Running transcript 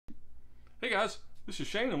guys, this is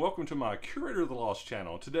Shane and welcome to my Curator of the Lost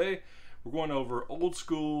channel. Today we're going over old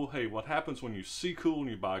school, hey, what happens when you see cool and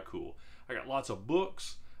you buy cool. I got lots of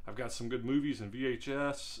books, I've got some good movies and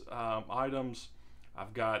VHS items.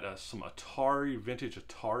 I've got some Atari, vintage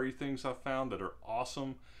Atari things I found that are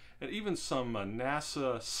awesome. And even some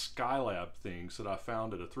NASA Skylab things that I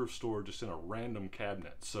found at a thrift store just in a random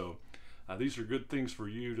cabinet. So these are good things for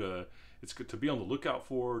you to, it's good to be on the lookout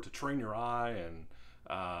for, to train your eye and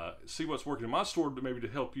see what's working in my store, but maybe to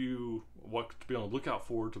help you what to be on the lookout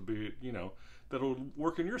for to be, you know, that'll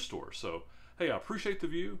work in your store. So hey, I appreciate the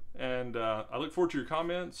view and I look forward to your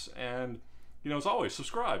comments, and you know, as always,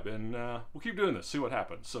 subscribe and we'll keep doing this, see what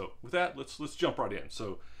happens. So with that, let's jump right in.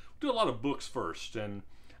 So we'll do a lot of books first, and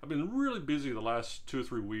I've been really busy the last 2 or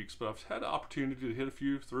 3 weeks, but I've had the opportunity to hit a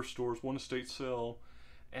few thrift stores, one estate sale,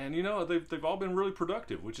 and you know, they've all been really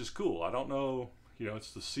productive, which is cool. I don't know, you know,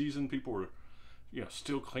 it's the season, people are, you know,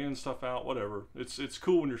 still cleaning stuff out, whatever. It's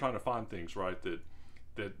cool when you're trying to find things, right,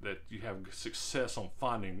 that you have success on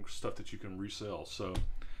finding stuff that you can resell. So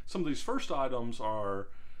some of these first items are,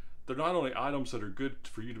 they're not only items that are good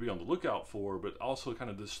for you to be on the lookout for, but also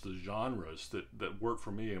kind of the genres that work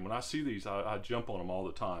for me. And when I see these, I jump on them all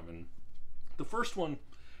the time. And the first one,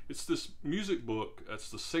 it's this music book.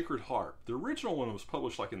 It's the Sacred Harp. The original one was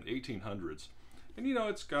published like in the 1800s. And you know,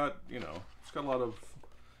 it's got a lot of,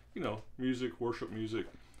 you know, music, worship music.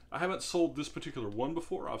 I haven't sold this particular one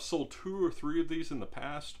before. I've sold 2 or 3 of these in the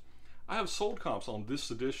past. I have sold comps on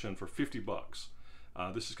this edition for 50 bucks.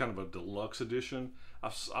 This is kind of a deluxe edition.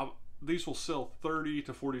 These will sell $30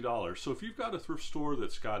 to $40. So if you've got a thrift store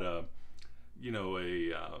that's got a, you know,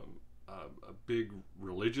 a big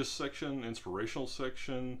religious section, inspirational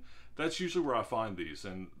section, that's usually where I find these,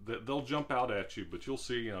 and they'll jump out at you. But you'll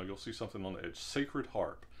see, you know, you'll see something on the edge. Sacred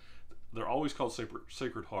Harp. They're always called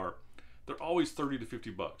Sacred Harp. They're always 30 to 50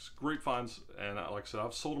 bucks. Great finds, and like I said,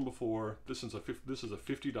 I've sold them before. This is a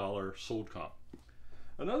 $50 sold comp.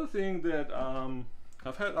 Another thing that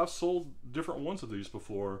I've sold different ones of these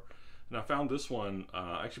before, and I found this one.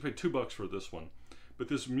 I actually paid $2 for this one, but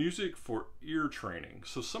this music for ear training.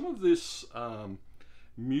 So some of this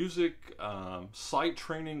music sight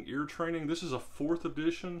training, ear training. This is a 4th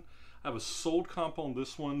edition. I have a sold comp on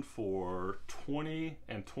this one for $20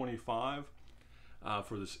 and $25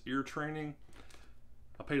 for this ear training.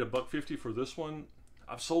 I paid $1.50 for this one.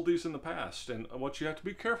 I've sold these in the past, and what you have to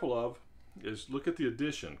be careful of is look at the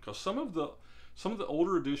edition, because some of the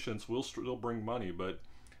older editions will still bring money, but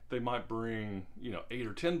they might bring, you know, $8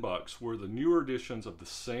 or $10, where the newer editions of the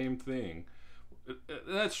same thing,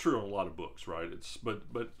 that's true in a lot of books, right?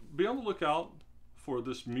 But be on the lookout for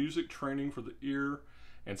this music training for the ear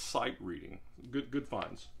and sight reading. Good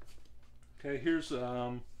finds. Okay, here's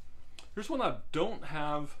one I don't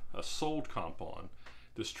have a sold comp on.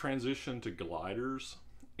 This transition to gliders.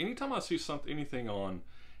 Anytime I see anything on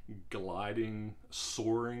gliding,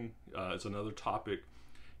 soaring is another topic,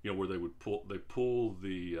 you know, where they pull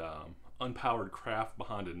the unpowered craft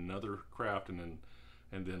behind another craft and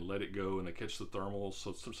then let it go, and they catch the thermals.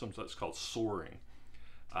 So sometimes that's called soaring.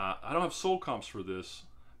 I don't have sold comps for this.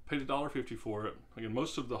 Paid $1.50 for it. Again,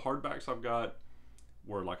 most of the hardbacks I've got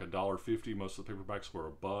were like $1.50. Most of the paperbacks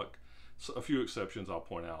were $1. So a few exceptions I'll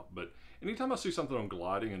point out. But anytime I see something on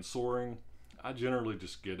gliding and soaring, I generally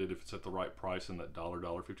just get it if it's at the right price in that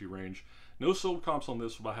 $1.50 range. No sold comps on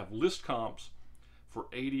this, but I have list comps for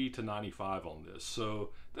 $80 to $95 on this. So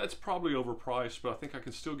that's probably overpriced, but I think I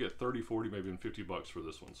can still get $30, $40, maybe even $50 for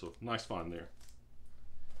this one. So nice find there.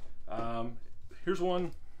 Here's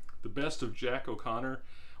one, The Best of Jack O'Connor.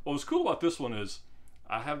 What was cool about this one is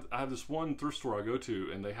I have this one thrift store I go to,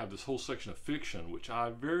 and they have this whole section of fiction, which I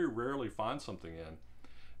very rarely find something in.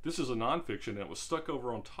 This is a nonfiction, and it was stuck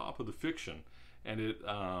over on top of the fiction, and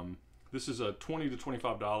this is a $20 to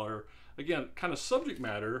 $25, again, kind of subject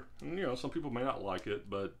matter, and you know, some people may not like it,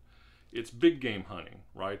 but it's big game hunting,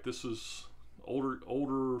 right? This is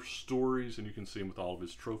older stories, and you can see him with all of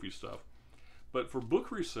his trophy stuff. But for book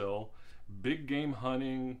resale, big game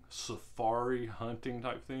hunting, safari hunting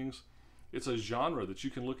type things, it's a genre that you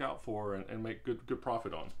can look out for and make good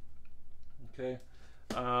profit on. Okay,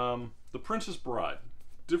 The Princess Bride,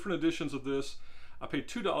 different editions of this. I paid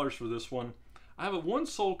 $2 for this one. I have one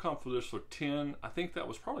sold comp for this for $10. I think that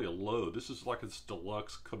was probably a low. This is like its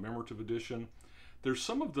deluxe commemorative edition. There's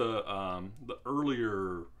some of the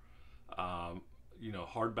earlier you know,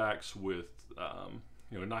 hardbacks with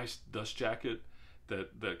you know, a nice dust jacket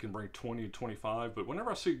that can bring $20 to $25, but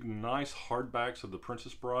whenever I see nice hardbacks of The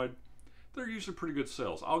Princess Bride, they're usually pretty good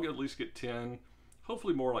sales. I'll at least get 10,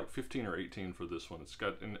 hopefully more like 15 or 18 for this one. It's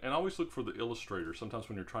got, and I always look for the illustrator. Sometimes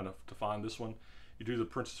when you're trying to find this one, you do the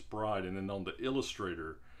Princess Bride, and then on the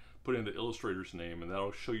illustrator, put in the illustrator's name, and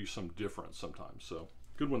that'll show you some difference sometimes. So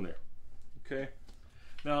good one there. Okay.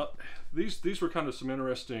 Now these were kind of some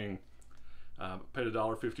interesting. Paid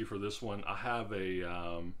 $1.50 for this one. I have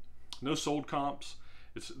a no sold comps.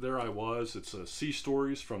 It's There I Was. It's a Sea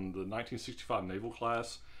Stories from the 1965 naval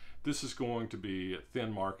class. This is going to be a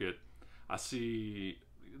thin market. I see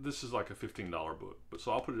this is like a $15 book, but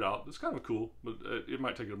so I'll put it out. It's kind of cool, but it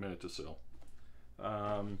might take a minute to sell.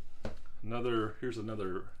 Here's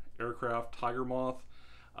another aircraft, Tiger Moth.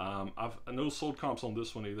 I've no sold comps on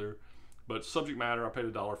this one either, but subject matter, I paid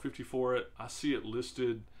 $1.50 for it. I see it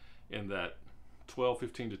listed in that $12,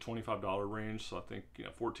 $15 to $25 range, so I think, you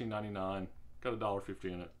know, $14.99. Got $1.50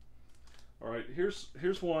 in it. All right,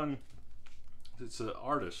 here's one. It's an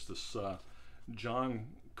artist, this John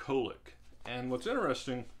Kolick, and what's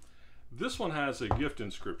interesting, this one has a gift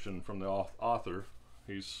inscription from the author.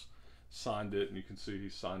 He's signed it, and you can see he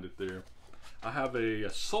signed it there. I have a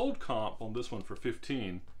sold comp on this one for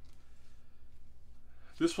 $15.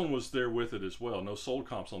 This one was there with it as well. No sold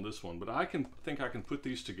comps on this one, but I think I can put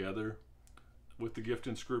these together with the gift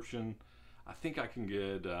inscription. I think I can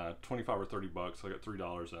get 25 or 30 bucks. I got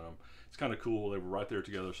 $3 in them. It's kind of cool. They were right there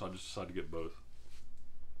together, so I just decided to get both.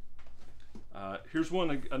 Here's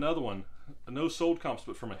another one. No sold comps,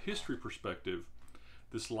 but from a history perspective,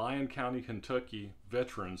 this Lyon County, Kentucky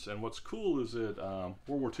veterans. And what's cool is that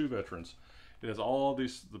World War II veterans. It has all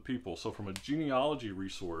the people. So from a genealogy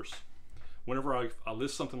resource, whenever I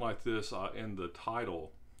list something like this in the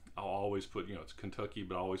title, I'll always put, you know, it's Kentucky,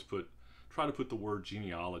 but I always try to put the word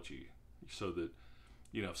genealogy, so that,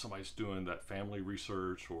 you know, if somebody's doing that family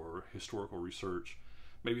research or historical research,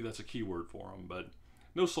 maybe that's a keyword for them. But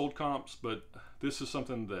no sold comps, but this is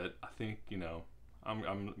something that I think, you know, I'm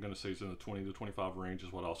going to say it's in the 20 to 25 range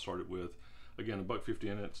is what I'll start it with. Again, $1.50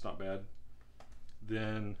 in it, it's not bad.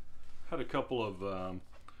 Then had a couple of,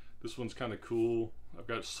 this one's kind of cool. I've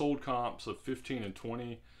got sold comps of 15 and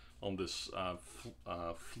 20 on this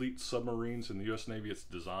fleet submarines in the U.S. Navy. It's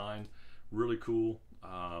design, really cool.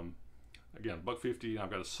 Again, $1.50.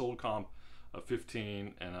 I've got a sold comp of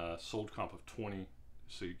 15 and a sold comp of 20.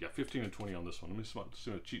 So you got 15 and 20 on this one. Let me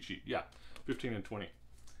see a cheat sheet. Yeah, 15 and 20.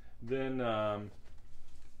 Then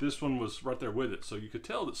this one was right there with it, so you could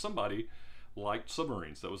tell that somebody liked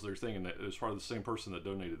submarines. That was their thing, and it was probably the same person that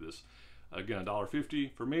donated this. Again,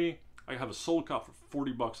 $1.50 for me. I have a sold comp for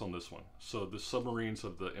 40 bucks on this one. So the submarines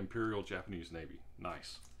of the Imperial Japanese Navy.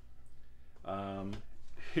 Nice.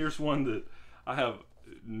 Here's one that I have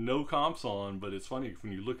no comps on, but it's funny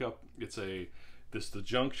when you look up. It's the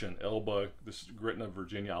Junction Elba. This is Gretna,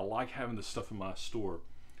 Virginia. I like having this stuff in my store.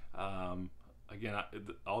 Again,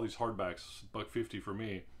 all these hardbacks, $1.50 for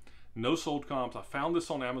me. No sold comps. I found this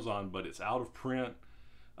on Amazon, but it's out of print.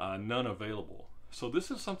 None available. So this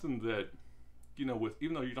is something that, you know,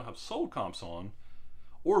 even though you don't have sold comps on,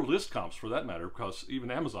 or list comps for that matter, because even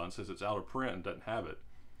Amazon says it's out of print and doesn't have it,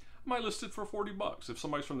 I might list it for 40 bucks. If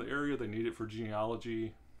somebody's from the area, they need it for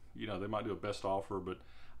genealogy, you know, they might do a best offer, but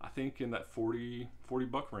I think in that 40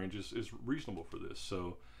 buck range is reasonable for this.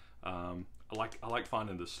 So I like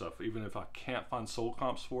finding this stuff. Even if I can't find sold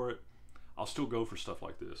comps for it, I'll still go for stuff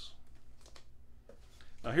like this.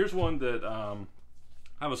 Now here's one that I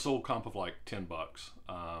have a sold comp of like 10 bucks.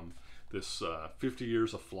 This 50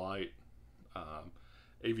 years of flight,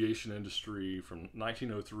 aviation industry from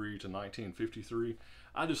 1903 to 1953.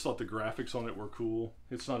 I just thought the graphics on it were cool.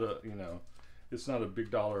 It's not a, you know, it's not a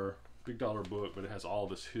big dollar book, but it has all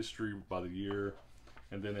this history by the year,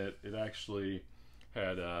 and then it actually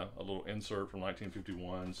had a little insert from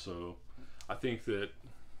 1951. So I think that,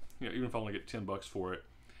 you know, even if I only get 10 bucks for it,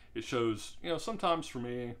 it shows, you know, sometimes for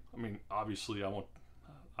me, I mean, obviously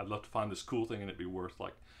I'd love to find this cool thing and it'd be worth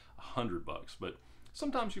like 100 bucks, but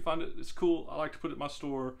sometimes you find it's cool. I like to put it in my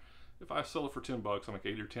store. If I sell it for 10 bucks, I make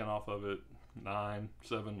 8 or 10 off of it, 9,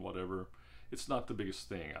 7, whatever. It's not the biggest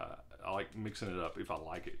thing. I like mixing it up if I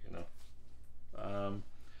like it, you know.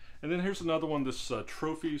 And then here's another one, this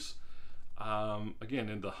trophies. Again,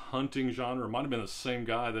 in the hunting genre. It might have been the same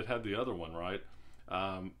guy that had the other one, right?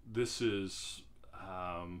 This is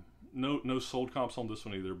no sold comps on this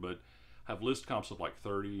one either, but have list comps of like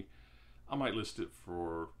 30. I might list it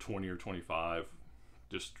for 20 or 25.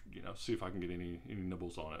 Just, you know, see if I can get any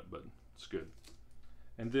nibbles on it, but it's good.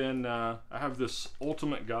 And then I have this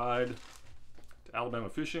ultimate guide to Alabama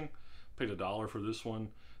fishing. Paid $1 for this one.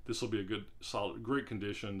 This will be a good, solid, great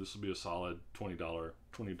condition. This will be a solid $20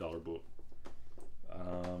 book.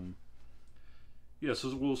 Yeah,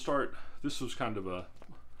 so we'll start. This was kind of a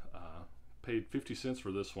paid 50 cents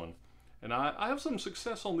for this one, and I have some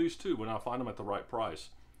success on these too when I find them at the right price.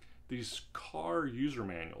 these car user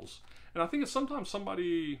manuals. And I think it's sometimes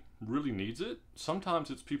somebody really needs it. Sometimes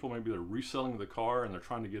it's people, maybe they're reselling the car and they're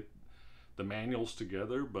trying to get the manuals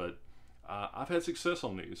together. But I've had success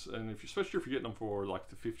on these, and especially if you're getting them for like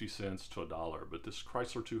the 50 cents to $1. But this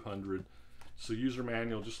Chrysler 200, it's a user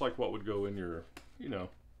manual, just like what would go in your, in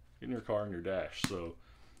your car in your dash. So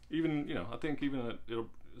even, I think even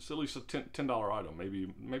it's at least a $10 item,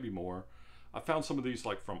 maybe more. I found some of these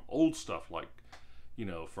like from old stuff, like,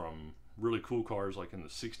 from really cool cars like in the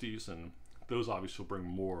 60s, and those obviously will bring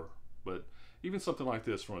more. But even something like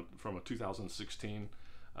this from a 2016,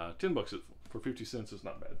 $10 for 50 cents is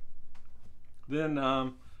not bad. Then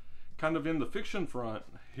kind of in the fiction front,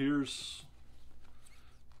 here's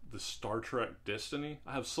the Star Trek Destiny.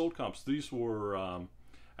 I have sold comps. These were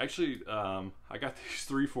actually I got these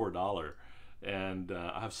 3 for $1, and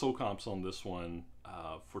I have sold comps on this one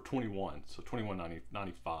for 21, so 21.95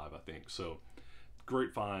 I think. So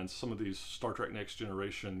great finds. Some of these Star Trek Next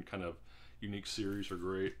Generation kind of unique series are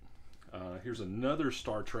great. Here's another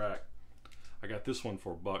Star Trek. I got this one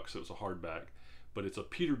for $1. It was a hardback, but it's a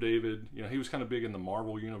Peter David. He was kind of big in the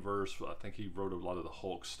Marvel universe. I think he wrote a lot of the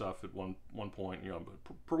Hulk stuff at one point.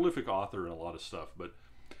 Prolific author and a lot of stuff. But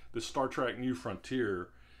this Star Trek New Frontier,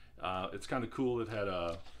 it's kind of cool. It had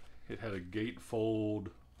a gatefold.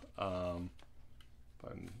 If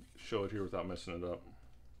I can show it here without messing it up.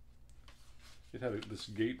 It had this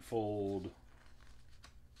gatefold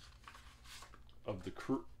of the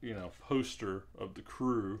crew, poster of the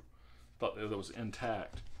crew. Thought that was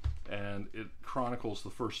intact, and it chronicles the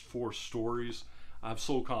first 4 stories. I have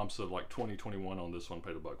sold comps of like 2021 on this one.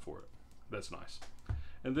 Paid $1 for it. That's nice.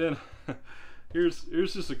 And then here's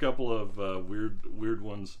just a couple of weird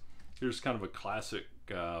ones. Here's kind of a classic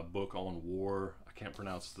book on war. I can't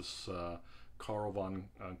pronounce this. Karl von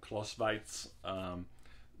Clausewitz.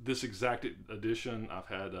 This exact edition I've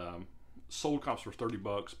had sold comps for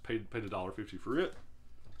 $30, paid $1.50 for it.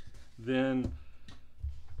 Then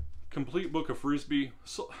complete book of Frisbee.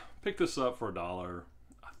 So picked this up for $1.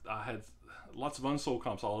 I had lots of unsold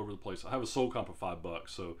comps all over the place. I have a sold comp of $5,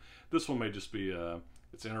 so this one may just be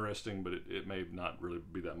it's interesting, but it may not really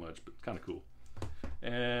be that much, but kind of cool.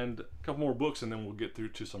 And a couple more books, and then we'll get through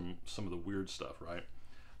to some of the weird stuff, right?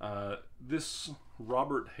 This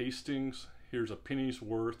Robert Hastings, here's a penny's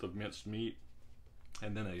worth of minced meat,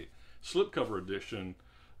 and then a slipcover edition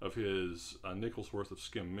of his nickel's worth of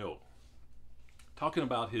skim milk, talking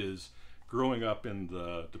about his growing up in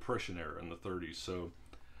the Depression era in the 30s. So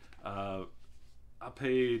I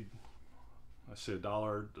paid, I said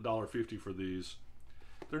 $1.50 for these.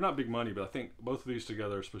 They're not big money, but I think both of these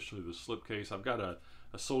together, especially the slipcase, I've got a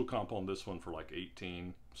sold comp on this one for like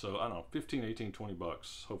 18. So I don't know, 15, 18,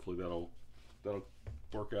 $20. Hopefully that'll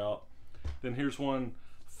work out. Then here's one,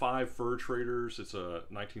 5 Fur Traders. It's a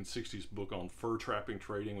 1960s book on fur trapping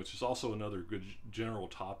trading, which is also another good general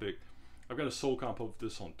topic. I've got a sold comp of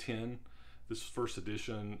this on 10. This first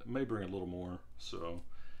edition may bring a little more. So,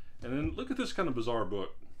 and then look at this kind of bizarre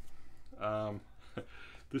book.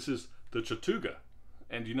 This is the Chattooga.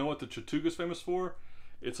 And you know what the Chattooga is famous for?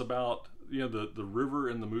 It's about, the river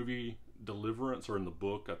in the movie Deliverance, or in the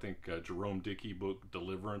book, I think Jerome Dickey book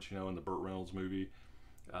Deliverance, in the Burt Reynolds movie.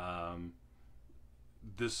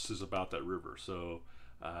 This is about that river. So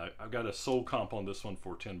I've got a sold comp on this one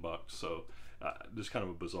for $10. So just kind of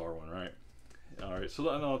a bizarre one, right? All right, so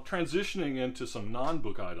now transitioning into some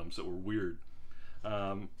non-book items that were weird.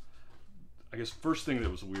 I guess first thing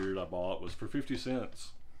that was weird I bought was for 50 cents.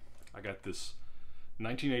 I got this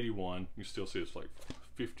 1981, you still see it's like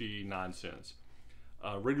 59 cents.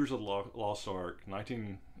 Raiders of the Lost Ark,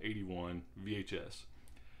 1981 VHS.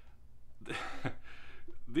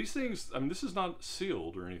 These things, I mean, this is not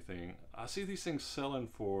sealed or anything. I see these things selling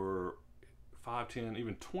for $5, $10,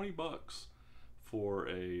 even $20 for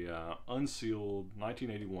a unsealed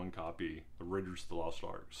 1981 copy of Raiders of the Lost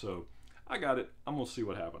Ark. So I got it. I'm gonna see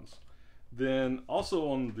what happens. Then also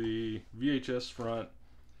on the VHS front,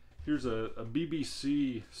 here's a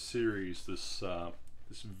BBC series, this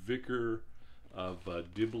Vicar of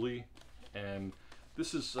Dibley, and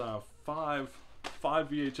this is 5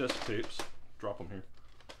 VHS tapes. Drop them here.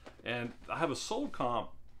 And I have a sold comp.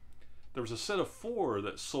 There was a set of 4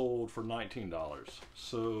 that sold for $19.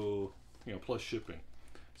 So, plus shipping.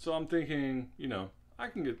 So I'm thinking, I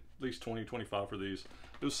can get at least 20, 25 for these.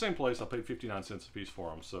 It was the same place. I paid 59 cents a piece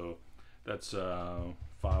for them. So that's 5.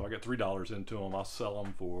 I got $3 into them. I'll sell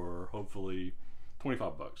them for hopefully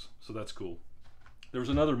 $25. So that's cool. There was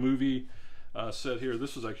another movie set here.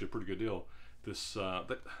 This was actually a pretty good deal. This there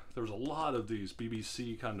was a lot of these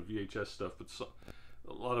BBC kind of VHS stuff, but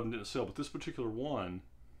a lot of them didn't sell. But this particular one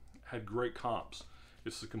had great comps.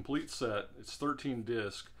 It's the complete set. It's 13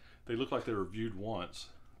 discs. They look like they were viewed once.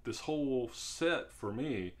 This whole set, for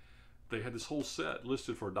me, they had this whole set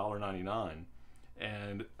listed for $1.99,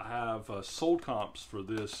 and I have sold comps for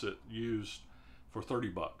this at used for 30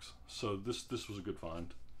 bucks. So this was a good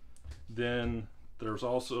find. Then there's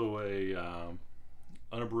also a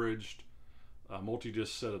unabridged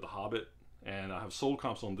multi-disc set of The Hobbit, and I have sold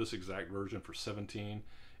comps on this exact version for 17.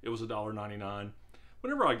 It was $1.99.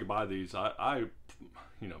 Whenever I buy these, I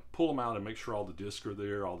pull them out and make sure all the discs are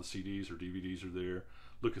there, all the CDs or DVDs are there.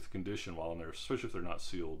 Look at the condition while I'm there, especially if they're not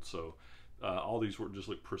sealed. So all these just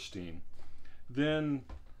look pristine. Then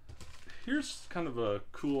here's kind of a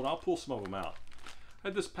cool, and I'll pull some of them out. I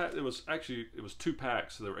had this pack. It was 2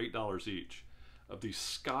 packs, so they were $8 each, of these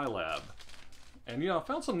Skylab. And I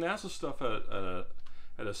found some NASA stuff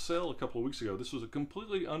at a sale a couple of weeks ago. This was a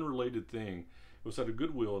completely unrelated thing. It was at a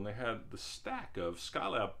Goodwill, and they had the stack of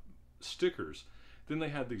Skylab stickers. Then they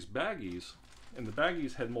had these baggies, and the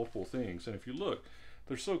baggies had multiple things. And if you look,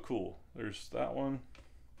 they're so cool. There's that one.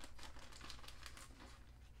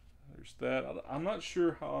 There's that. I'm not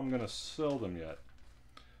sure how I'm going to sell them yet.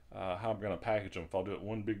 How I'm going to package them. If I'll do it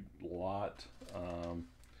one big lot.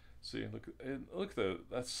 See, look at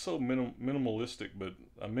that's so minimalistic, but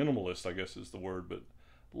a minimalist, I guess, is the word. But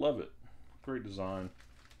love it. Great design.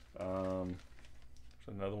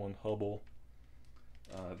 There's another one, Hubble.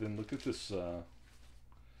 Then look at this.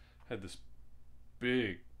 Had this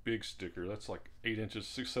big sticker. That's like 8 inches,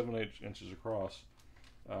 7, 8 inches across.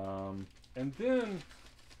 And then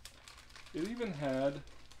it even had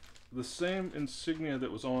the same insignia that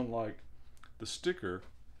was on like the sticker.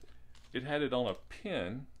 It had it on a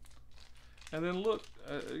pin. And then look,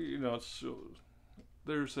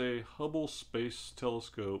 there's a Hubble Space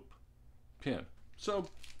Telescope pin. So,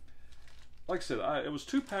 like I said, it was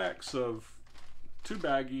 2 packs of 2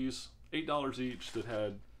 baggies, $8 each, that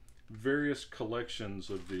had various collections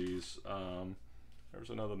of these. There's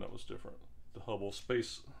another one that was different. The Hubble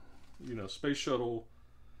Space, Space Shuttle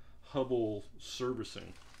Hubble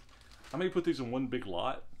servicing. I may put these in one big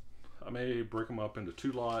lot. I may break them up into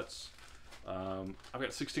 2 lots. I've got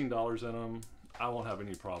 $16 in them. I won't have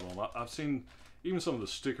any problem. I've seen even some of the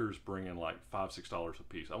stickers bring in like $5, $6 a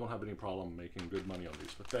piece. I won't have any problem making good money on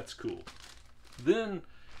these, but that's cool. Then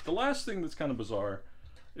the last thing that's kind of bizarre,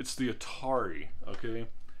 it's the Atari. Okay,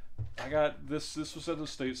 I got this. This was at the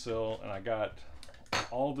estate sale, and I got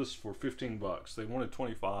all this for 15 bucks. They wanted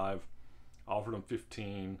 25. I offered them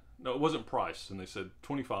 15. No, it wasn't priced, and they said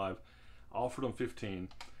 25. I offered them 15,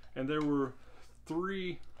 and there were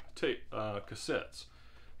 3 cassettes.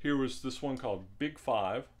 Here was this one called Big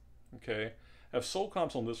 5. Okay, I have sold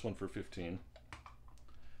comps on this one for 15.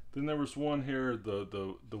 Then there was one here,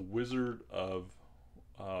 the Wizard of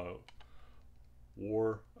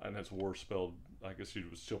War, and that's War spelled, I guess you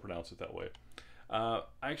would still pronounce it that way.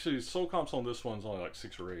 Actually, sold comps on this one's only like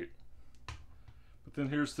 6 or 8. But then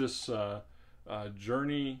here's this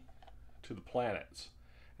Journey to the Planets.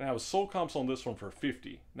 And I was sold comps on this one for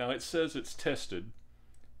 50. Now it says it's tested,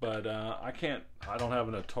 but I don't have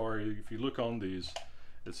an Atari. If you look on these,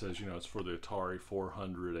 it says, it's for the Atari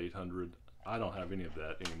 400, 800. I don't have any of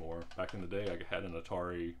that anymore. Back in the day, I had an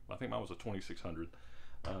Atari, I think mine was a 2600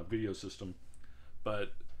 video system.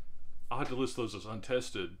 But I'll have to list those as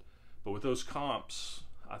untested. But with those comps,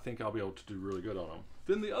 I think I'll be able to do really good on them.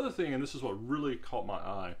 Then the other thing, and this is what really caught my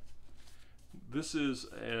eye, this is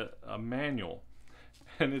a manual.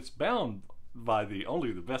 And it's bound by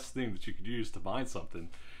only the best thing that you could use to bind something,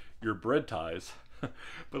 your bread ties.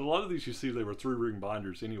 But a lot of these, you see, they were 3-ring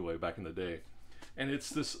binders anyway back in the day. And it's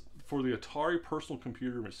this for the Atari personal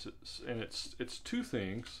computer, and it's 2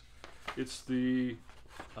 things. It's the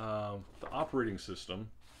operating system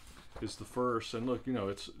is the first, and look,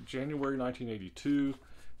 it's January 1982.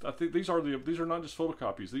 I think these are not just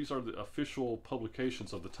photocopies. These are the official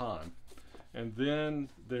publications of the time. And then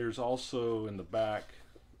there's also in the back,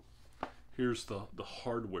 here's the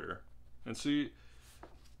hardware. And see,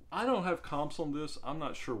 I don't have comps on this. I'm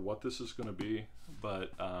not sure what this is going to be,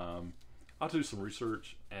 but I'll do some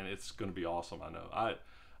research, and it's going to be awesome. I know.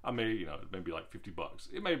 I may, it may be like 50 bucks.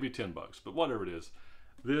 It may be 10 bucks, but whatever it is,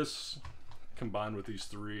 this combined with these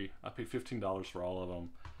 3, I pay $15 for all of them,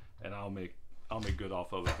 and I'll make good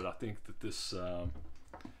off of it. But I think that this,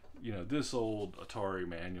 this old Atari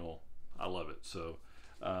manual, I love it. So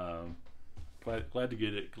glad to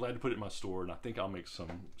get it. Glad to put it in my store, and I think I'll make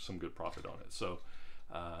some good profit on it. So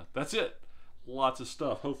that's it. Lots of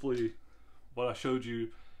stuff. Hopefully, what I showed you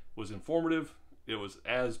was informative. It was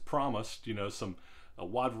as promised. A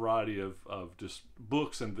wide variety of just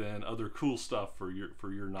books, and then other cool stuff for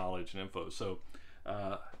your knowledge and info. So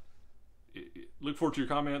look forward to your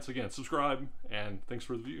comments. Again, subscribe, and thanks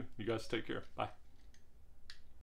for the view. You guys take care. Bye.